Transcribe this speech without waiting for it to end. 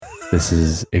This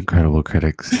is Incredible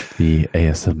Critics, the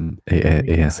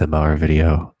ASMR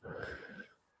video.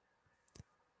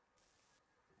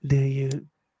 Can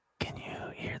you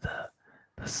hear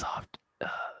the soft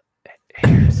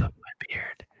hairs of my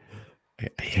beard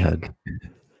I can.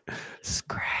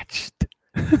 scratched?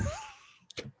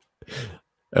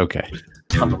 Okay.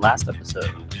 On the last episode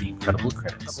of The Incredible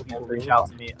Critics, people reached out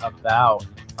to me about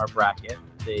our bracket.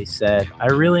 They said, I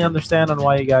really understand on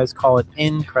why you guys call it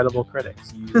Incredible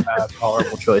Critics. You have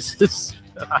horrible choices.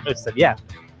 And I said, yeah,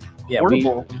 we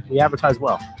advertise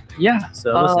well. Yeah.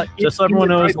 So listen, just so everyone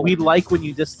knows, we like when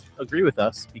you disagree with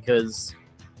us because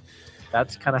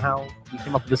that's kind of how we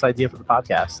came up with this idea for the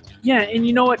podcast. Yeah, and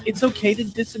you know what? It's okay to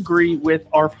disagree with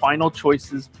our final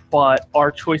choices, but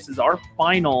our choices are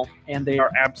final and they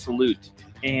are absolute,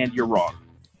 and you're wrong.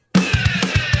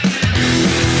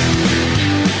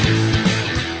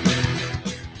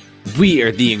 We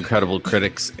are the Incredible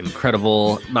Critics.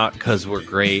 Incredible, not because we're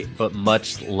great, but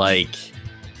much like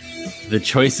the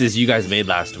choices you guys made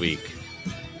last week.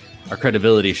 Our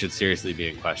credibility should seriously be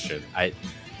in question.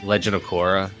 Legend of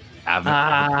Korra,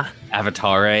 Avatar,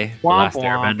 The Last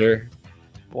Airbender.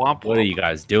 What are you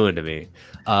guys doing to me?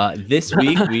 This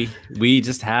week we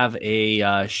just have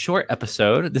a short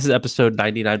episode. This is episode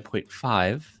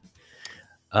 99.5.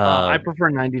 I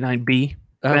prefer 99B.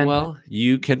 Well,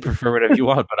 you can prefer whatever you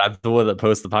want, but I'm the one that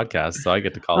posts the podcast, so I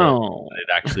get to call it what it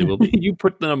actually will be. You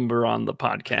put the number on the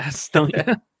podcast, don't you?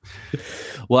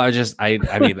 Well, I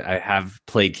mean, I have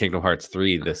played Kingdom Hearts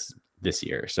 3 this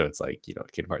year, so it's like,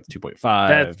 Kingdom Hearts 2.5.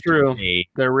 That's true. 8,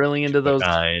 they're really into those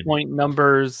 9. point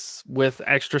numbers with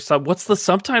extra sub. What's the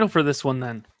subtitle for this one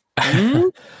then?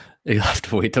 You'll have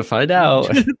to wait to find out.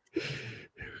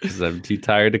 Because I'm too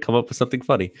tired to come up with something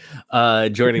funny.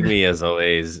 Joining me, as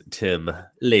always, Tim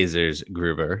Lasers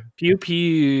Gruber. Pew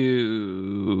pew.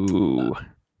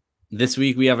 This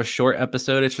week we have a short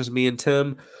episode. It's just me and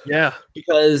Tim. Yeah.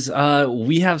 Because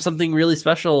we have something really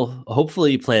special,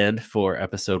 hopefully planned for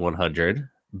episode 100.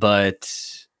 But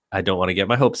I don't want to get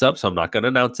my hopes up, so I'm not going to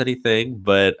announce anything.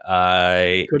 But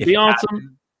could be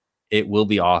awesome. It will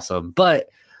be awesome. But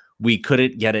we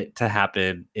couldn't get it to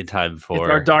happen in time for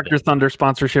our Dr. Thunder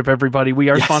sponsorship, everybody. We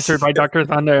are sponsored by Dr.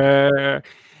 Thunder.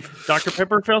 Dr.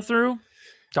 Pepper fell through.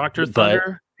 Dr.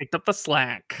 Thunder picked up the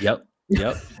slack. Yep.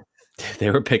 They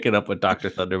were picking up what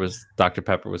Dr. Pepper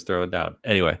was throwing down.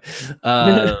 Anyway.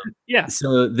 Yeah.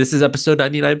 So this is episode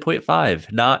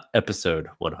 99.5, not episode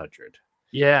 100.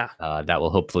 Yeah. That will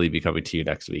hopefully be coming to you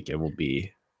next week and will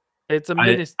be. It's a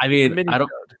minute. I mean, I don't.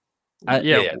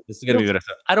 This is gonna be good.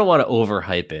 I don't want to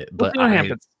overhype it, but what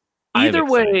happens. Either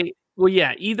way,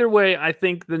 I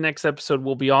think the next episode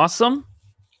will be awesome.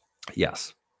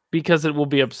 Yes, because it will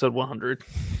be episode 100.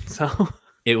 So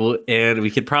it will, and we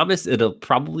can promise it'll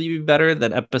probably be better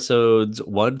than episodes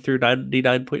 1 through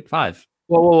 99.5.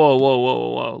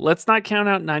 Whoa! Let's not count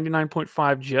out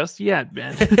 99.5 just yet,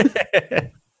 Ben.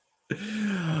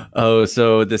 Oh,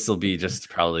 so this will be just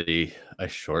probably a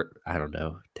short, I don't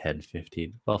know, 10,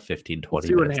 15,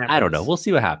 20 minutes. I don't know. We'll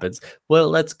see what happens. Well,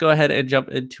 let's go ahead and jump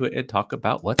into it and talk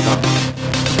about what's on.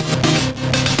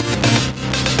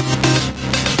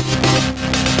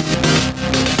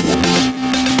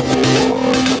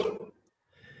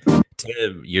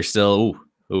 Tim, you're still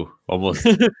almost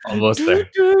there.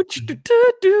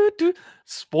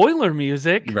 Spoiler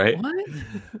music, right? What?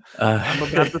 I'm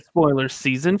about the spoiler.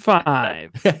 Season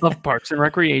 5 of Parks and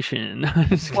Recreation.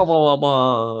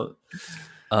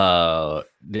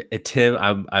 Tim,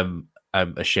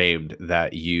 I'm ashamed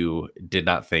that you did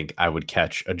not think I would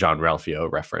catch a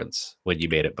Jean-Ralphio reference when you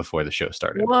made it before the show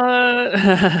started. What?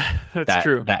 That's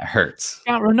true. That hurts.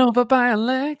 Got run over by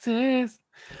Alexis.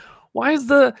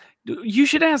 You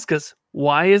should ask us,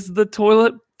 why is the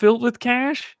toilet filled with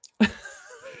cash?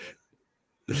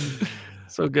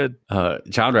 So good.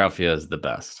 Jean-Ralphio is the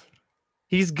best.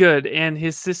 He's good, and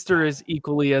his sister is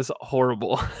equally as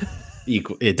horrible.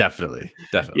 Definitely.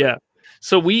 Yeah.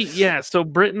 So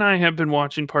Britt and I have been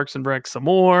watching Parks and Rec some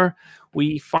more.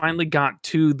 We finally got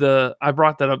to I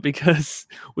brought that up because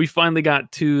we finally got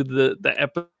to the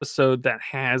episode that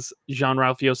has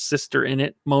Jean-Ralphio's sister in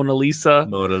it, Mona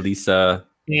Lisa.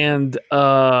 And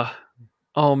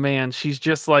oh man, she's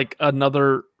just like a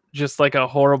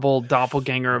horrible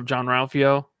doppelganger of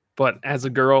Jean-Ralphio, but as a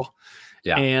girl.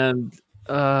 Yeah. And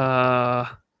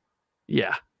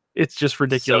it's just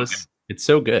ridiculous. It's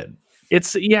so good.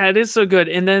 It is so good.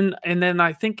 And then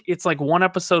I think it's like one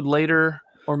episode later,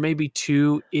 or maybe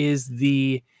two, is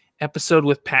the episode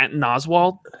with Patton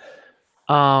Oswalt,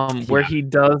 where he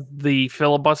does the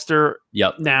filibuster.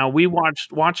 Yep. Now we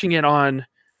watching it on.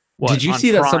 Did you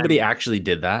see that somebody actually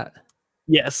did that?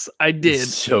 Yes, I did.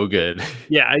 It's so good.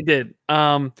 Yeah, I did.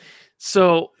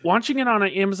 So watching it on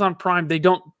Amazon Prime,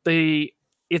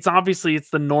 it's obviously it's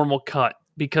the normal cut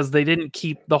because they didn't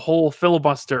keep the whole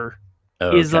filibuster.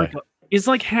 Is like Okay.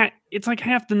 it's like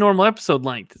half the normal episode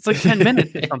length. It's like 10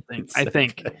 minutes or something. It's I so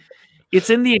think good. it's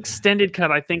in the extended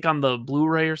cut. I think on the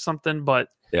Blu-ray or something. But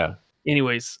Yeah.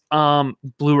 anyways,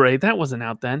 Blu-ray that wasn't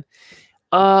out then.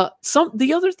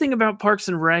 The other thing about Parks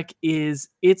and Rec is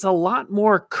it's a lot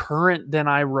more current than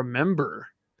I remember.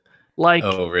 Like,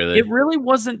 Oh, really? it really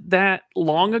wasn't that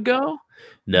long ago,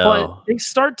 but No. they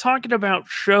start talking about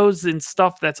shows and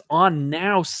stuff that's on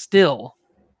now still.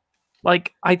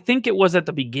 Like, I think it was at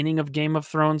the beginning of Game of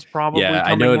Thrones, probably Yeah,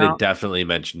 I know coming they out. definitely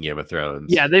mentioned Game of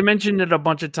Thrones. Yeah, they mentioned it a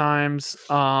bunch of times.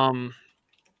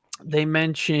 They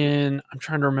mention. I'm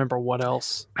trying to remember what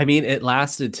else. I mean, it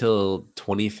lasted till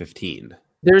 2015.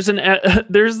 There's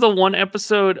the one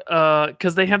episode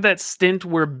because they have that stint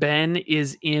where Ben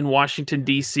is in Washington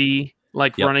D.C.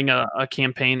 like Yep. running a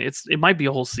campaign. It might be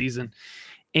a whole season,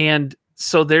 and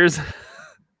so there's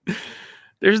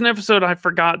an episode I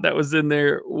forgot that was in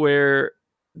there where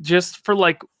just for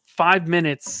like 5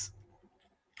 minutes,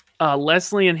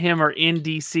 Leslie and him are in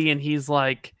D.C. and he's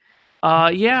like,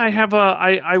 yeah,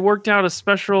 I worked out a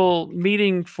special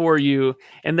meeting for you.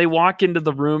 And they walk into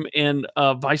the room and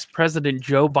Vice President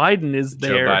Joe Biden is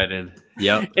there. Joe Biden.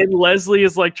 Yep. And Leslie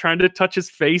is like trying to touch his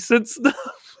face and stuff.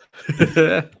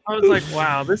 I was like,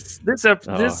 wow, this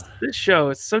show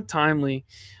is so timely.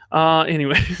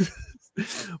 Anyway,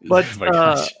 but Oh my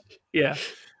gosh. yeah.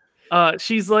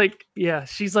 She's like,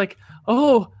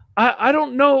 oh, I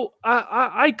don't know.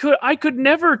 I could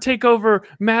never take over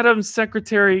Madam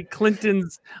Secretary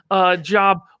Clinton's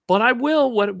job, but I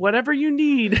will. Whatever you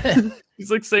need.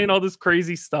 He's like saying all this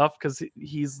crazy stuff because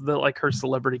he's her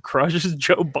celebrity crush is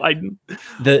Joe Biden.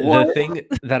 The thing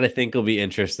that I think will be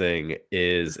interesting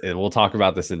is, and we'll talk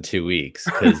about this in 2 weeks,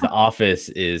 because The Office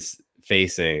is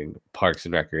facing Parks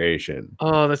and Recreation.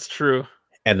 Oh, that's true.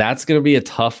 And that's going to be a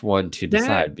tough one to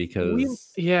decide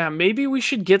because maybe we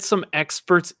should get some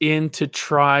experts in to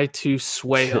try to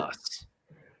sway us.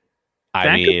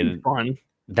 I mean, could be fun.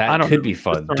 That could be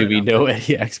fun. Do we know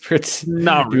any experts?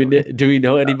 Not really. Do we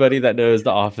know anybody that knows The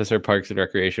Office or Parks and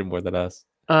Recreation more than us?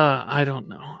 I don't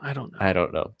know. I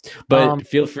don't know. But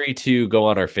feel free to go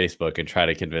on our Facebook and try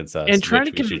to convince us and try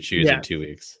which we should choose in 2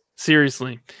 weeks.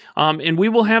 Seriously. And we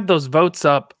will have those votes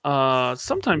up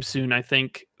sometime soon, I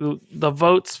think. The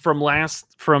votes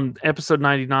from episode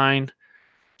 99.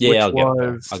 Yeah, I'll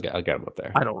get them up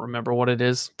there. I don't remember what it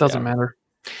is. Doesn't matter.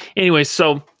 Anyway,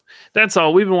 so that's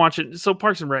all. We've been watching. So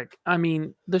Parks and Rec. I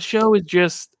mean, the show is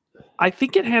just, I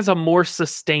think it has a more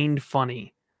sustained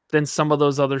funny than some of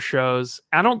those other shows.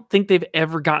 I don't think they've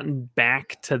ever gotten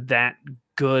back to that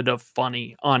good of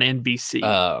funny on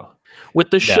NBC. With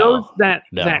the shows that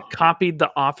copied the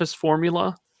Office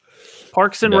formula,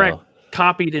 Parks and Rec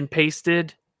copied and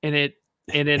pasted, and it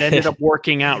ended up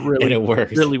working out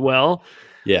really well.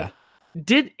 Yeah.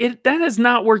 That has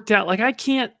not worked out. Like I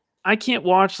can't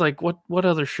watch like what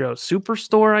other show?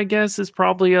 Superstore, I guess, is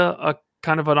probably a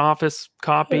kind of an Office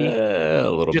copy.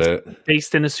 A little bit.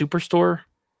 Based in a Superstore.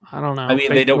 I don't know. I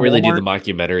mean, they don't really do the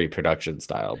mockumentary production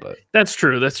style, but that's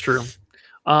true.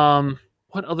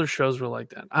 What other shows were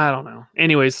like that? I don't know.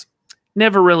 Anyways,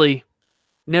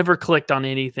 never clicked on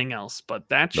anything else, but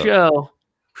that show.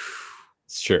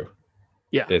 It's true.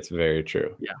 Yeah. It's very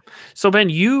true. Yeah. So Ben,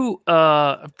 you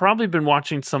have probably been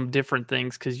watching some different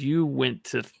things because you went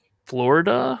to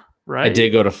Florida, right? I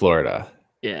did go to Florida.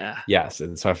 Yeah. Yes.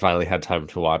 And so I finally had time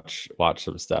to watch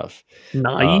some stuff.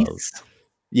 Nice.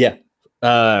 Yeah.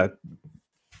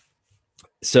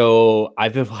 So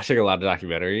I've been watching a lot of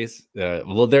documentaries.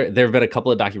 Well, there have been a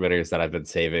couple of documentaries that I've been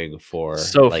saving for.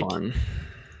 So fun,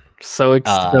 so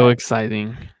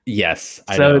exciting. Yes,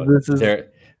 I know. This is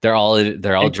they're all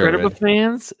Incredible German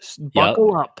fans.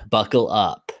 Buckle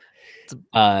up.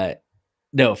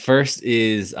 No, first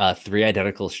is Three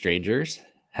Identical Strangers.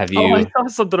 Have you? Oh, I saw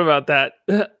something about that.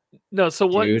 No, so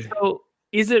what? Dude. So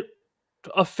is it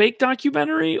a fake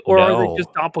documentary or are they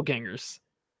just doppelgangers?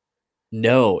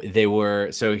 No, they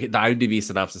were. So the IMDb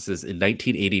synopsis is in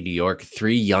 1980 New York,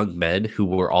 3 young men who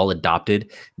were all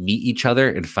adopted meet each other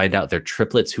and find out they're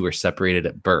triplets who were separated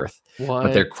at birth. What?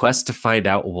 But their quest to find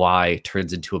out why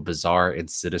turns into a bizarre and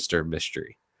sinister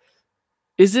mystery.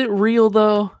 Is it real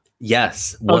though?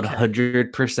 Yes,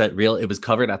 100% real. It was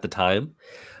covered at the time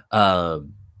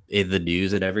in the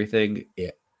news and everything.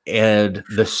 And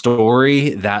the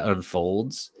story that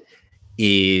unfolds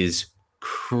is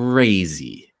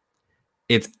crazy.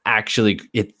 It's actually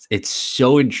it's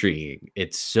so intriguing.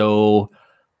 It's so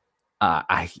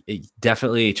I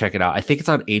definitely check it out. I think it's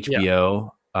on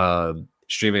HBO,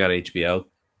 streaming on HBO,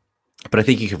 but I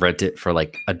think you can rent it for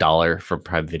like $1 from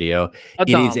Prime Video. It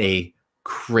is a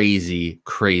crazy,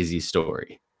 crazy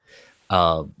story.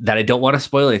 That I don't want to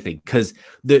spoil anything, because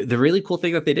the really cool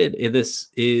thing that they did in this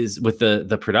is with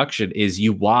the production is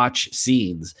you watch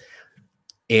scenes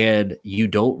and you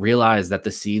don't realize that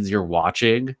the scenes you're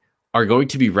watching are going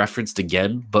to be referenced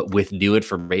again, but with new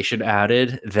information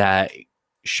added that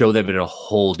show them in a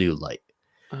whole new light.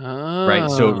 Right.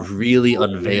 So it really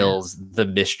unveils the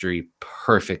mystery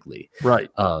perfectly. Right.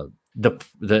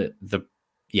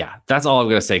 Yeah, that's all I'm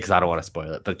gonna say because I don't want to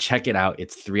spoil it. But check it out.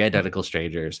 It's Three Identical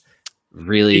Strangers.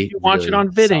 Really, did you watch it on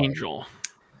VidAngel?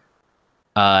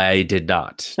 I did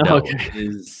not. No, okay.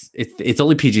 It's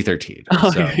only PG-13.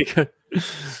 Okay, so. Good.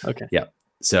 Okay. Yeah.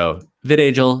 So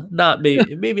VidAngel,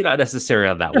 maybe not necessary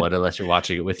on that one unless you're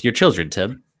watching it with your children,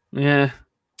 Tim. Yeah.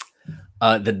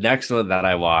 The next one that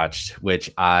I watched, which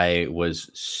I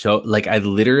was so like, I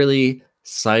literally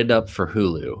signed up for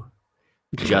Hulu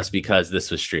just because this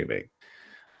was streaming.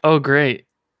 Oh, great.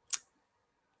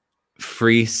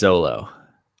 Free Solo.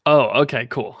 Oh, okay,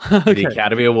 cool. Okay. The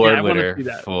Academy Award winner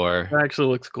for. That actually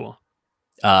looks cool.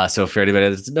 So for anybody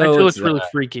that doesn't know, it looks really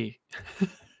freaky.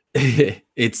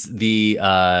 It's the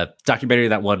documentary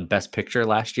that won Best Picture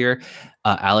last year.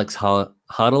 Alex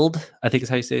Honnold, I think is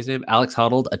how you say his name. Alex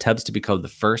Honnold attempts to become the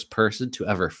first person to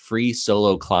ever free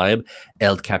solo climb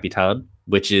El Capitan,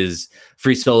 which is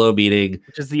free solo meaning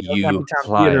which is the El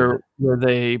Capitan theater where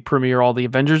they premiere all the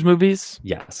Avengers movies.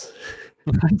 Yes.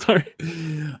 Sorry.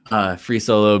 Free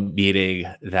solo meaning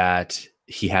that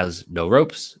he has no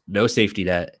ropes, no safety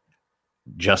net,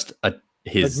 just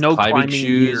his no climbing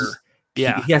shoes. Gear.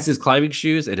 Yeah, he has his climbing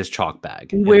shoes and his chalk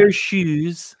bag. He wears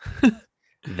shoes.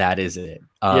 That is it.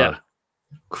 Yeah,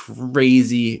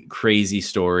 crazy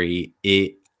story.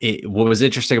 What was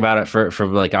interesting about it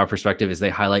from like our perspective is they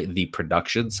highlight the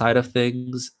production side of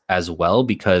things as well,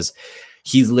 because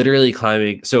he's literally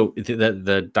climbing. So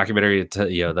the documentary,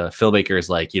 the filmmaker is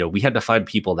like, we had to find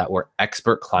people that were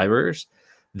expert climbers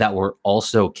that were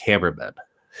also cameramen.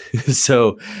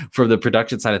 So from the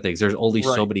production side of things, there's only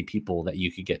so many people that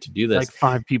you could get to do this. Like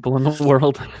 5 people in the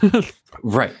world.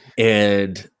 Right.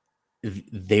 And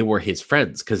they were his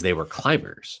friends because they were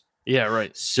climbers. Yeah,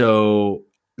 right. So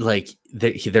like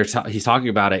he's talking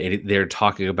about it, and they're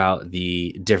talking about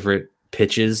the different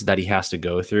pitches that he has to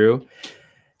go through.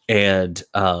 And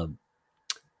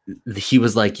he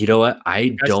was like, you know what?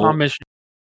 I don't.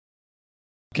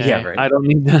 Okay, yeah, right. I don't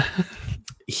need that.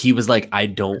 He was like, I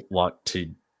don't want to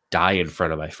die in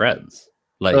front of my friends.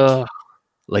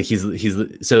 Like he's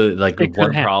so like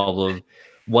one problem.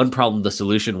 The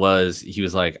solution was he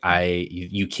was like,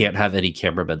 you can't have any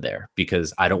cameramen there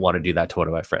because I don't want to do that to one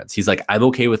of my friends. He's like, I'm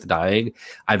okay with dying.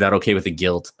 I'm not okay with the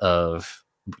guilt of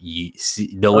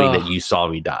knowing that you saw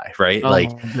me die, right?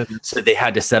 So they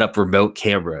had to set up remote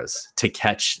cameras to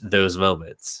catch those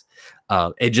moments,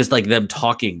 and just like them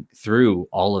talking through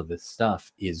all of this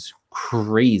stuff is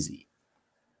crazy.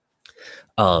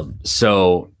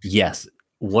 So yes,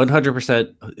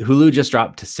 100%. Hulu just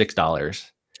dropped to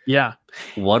 $6. Yeah,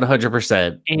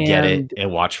 100% get it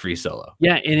and watch Free Solo.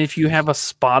 Yeah, and if you have a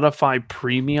Spotify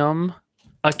Premium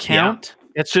account.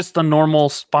 It's just the normal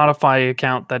Spotify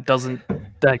account that does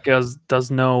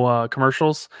no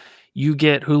commercials. You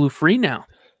get Hulu free now.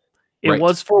 It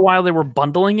was for a while they were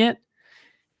bundling it,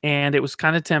 and it was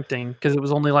kind of tempting because it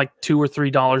was only like $2 or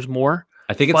 $3 more.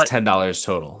 I think it's $10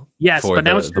 total. Yes, but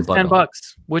now it's just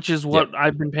 $10, which is what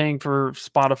I've been paying for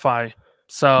Spotify.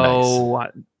 So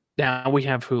now we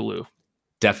have Hulu.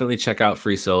 Definitely check out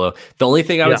Free Solo. The only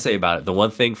thing I would say about it, the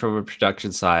one thing from a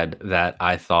production side that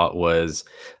I thought was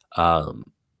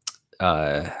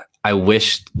I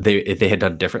wish if they had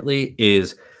done differently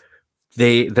is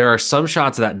there are some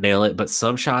shots that nail it, but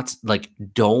some shots like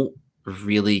don't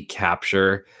really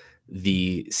capture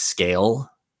the scale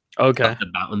of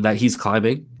the mountain that he's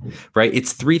climbing. Right,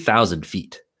 it's 3,000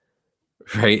 feet.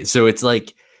 Right, so it's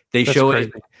like they show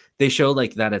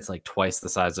like that it's like twice the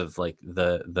size of like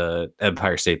the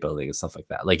Empire State Building and stuff like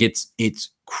that. Like it's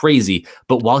crazy,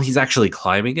 but while he's actually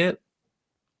climbing it,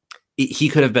 he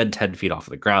could have been 10 feet off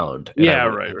the ground.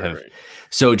 Right.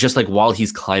 So just like while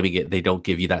he's climbing it, they don't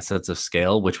give you that sense of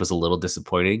scale, which was a little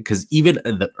disappointing because even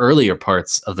in the earlier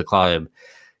parts of the climb,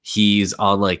 he's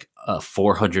on like a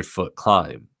 400-foot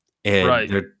climb,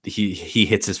 and he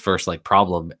hits his first like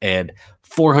problem, and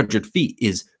 400 feet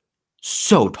is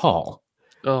so tall.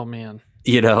 Oh man.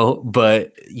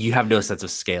 But you have no sense of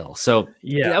scale. So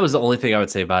that was the only thing I would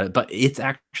say about it. But it's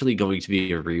actually going to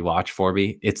be a rewatch for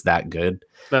me. It's that good.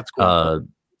 That's cool.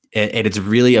 and it's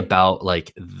really about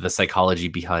like the psychology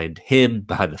behind him,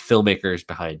 behind the filmmakers,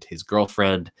 behind his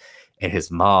girlfriend and his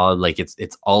mom. Like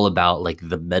it's all about like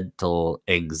the mental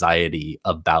anxiety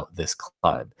about this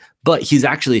climb. But he's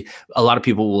actually, a lot of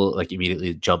people will like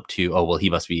immediately jump to, oh well, he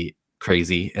must be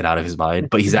crazy and out of his mind.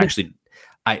 But he's actually,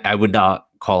 I would not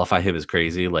qualify him as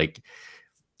crazy. Like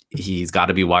he's got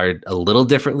to be wired a little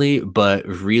differently, but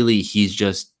really he's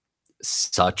just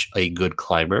such a good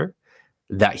climber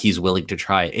that he's willing to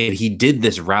try. And he did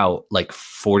this route like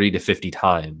 40 to 50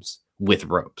 times with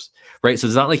ropes, right? So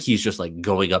it's not like he's just like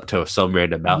going up to some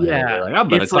random mountain. Yeah, like, I'm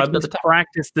gonna it's climb like to he's the top.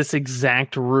 practiced this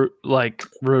exact route, like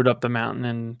route up the mountain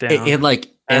and down.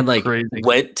 And That's crazy.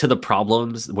 went to the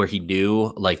problems where he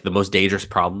knew like the most dangerous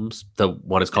problems. The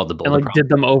one is called the and boulder like problem. did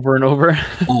them over and over.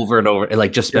 Over and over, and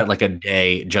like just spent Yeah. like a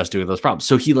day just doing those problems.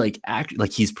 So he like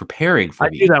he's preparing for I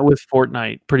these. do that with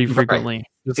Fortnite pretty Right. frequently.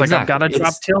 It's like I've got to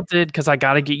drop tilted because I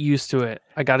got to get used to it.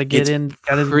 I got to get in.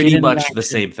 Gotta Pretty get in much action. the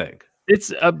same thing.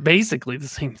 It's basically the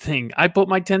same thing. I put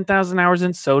my 10,000 hours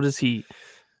in. So does he.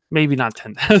 Maybe not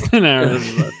 10,000 hours.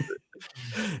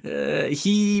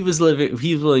 He was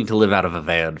willing to live out of a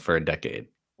van for a decade.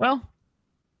 Well,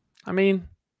 I mean,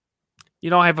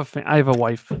 I have a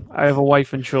wife. I have a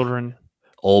wife and children.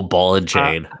 Old ball and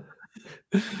chain.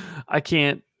 I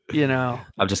can't.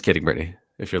 I'm just kidding, Brittany.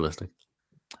 If you're listening,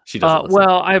 she doesn't. Listen.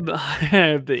 Well, I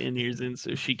have the in-ears in,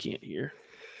 so she can't hear.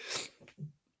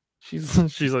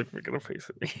 She's like making a face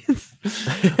at me.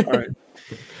 All right.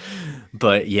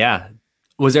 But yeah,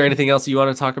 was there anything else you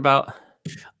want to talk about?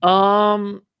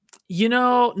 No.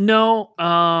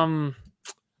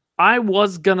 I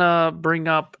was gonna bring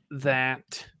up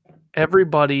that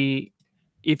everybody,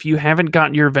 if you haven't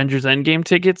gotten your Avengers Endgame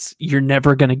tickets, you're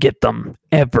never gonna get them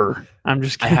ever. I'm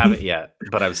just kidding. I haven't yet,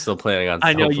 but I'm still planning on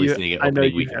hopefully seeing it. I know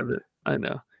opening you weekend. have it. I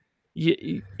know.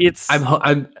 It's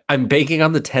I'm banking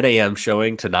on the 10 a.m.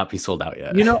 showing to not be sold out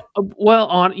yet.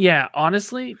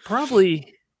 Honestly,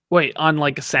 probably on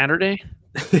like a Saturday.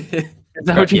 Is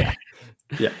that what yeah.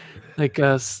 Like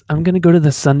I'm gonna go to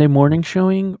the Sunday morning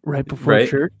showing right before Right.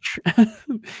 church.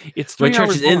 It's My 3 church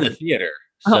hours is in long. the theater.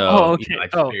 Oh, So, okay. I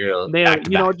just figured Man, back to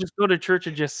back. just go to church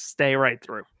and just stay right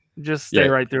through. Just stay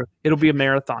Yeah. right through. It'll be a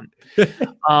marathon.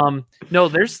 No,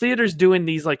 there's theaters doing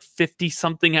these like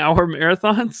 50-something hour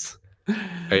marathons.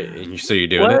 So you're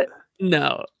doing it?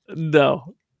 No.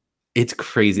 It's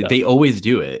crazy. No. They always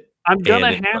do it. I'm gonna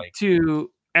And it's have like- to.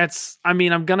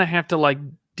 I'm gonna have to like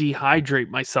dehydrate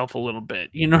myself a little bit.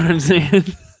 You know what I'm saying?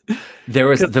 There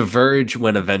was The Verge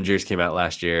when Avengers came out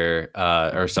last year,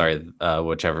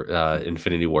 whichever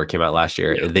Infinity War came out last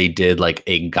year. Yeah. They did like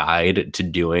a guide to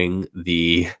doing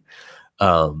the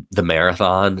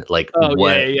marathon, like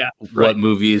what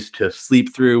movies to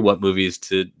sleep through, what movies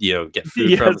to get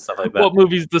food from, and stuff like that. What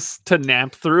movies to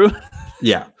nap through?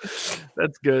 Yeah,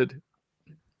 That's good.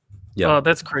 yeah. Oh,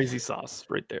 that's crazy sauce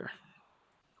right there.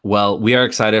 Well, we are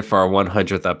excited for our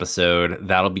 100th episode.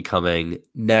 That'll be coming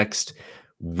next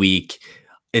week.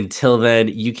 Until then,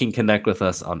 you can connect with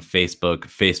us on Facebook,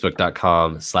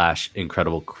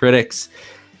 facebook.com/incrediblecritics,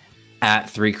 at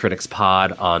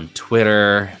 3criticspod on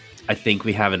Twitter. I think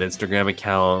we have an Instagram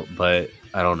account, but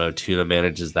I don't know. Tuna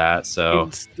manages that. So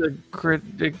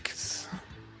Instacritics.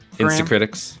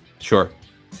 Instacritics. Sure.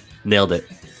 Nailed it.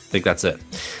 I think that's it.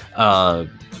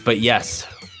 But yes,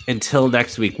 until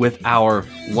next week with our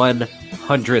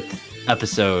 100th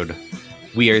episode,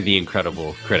 we are the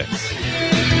Incredible Critics.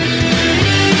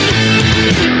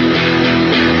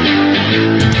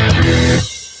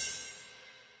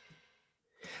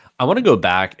 I want to go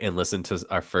back and listen to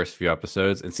our first few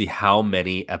episodes and see how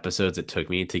many episodes it took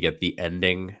me to get the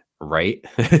ending right.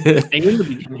 In the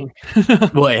beginning.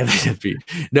 Well,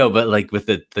 no, but like with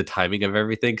the timing of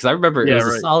everything, because I remember it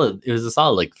was a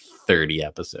solid like 30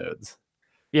 episodes.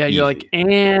 Yeah, you're like,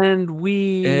 and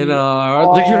we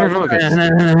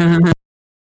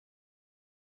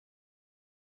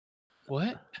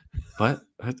what? What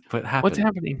happened? What's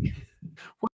happening?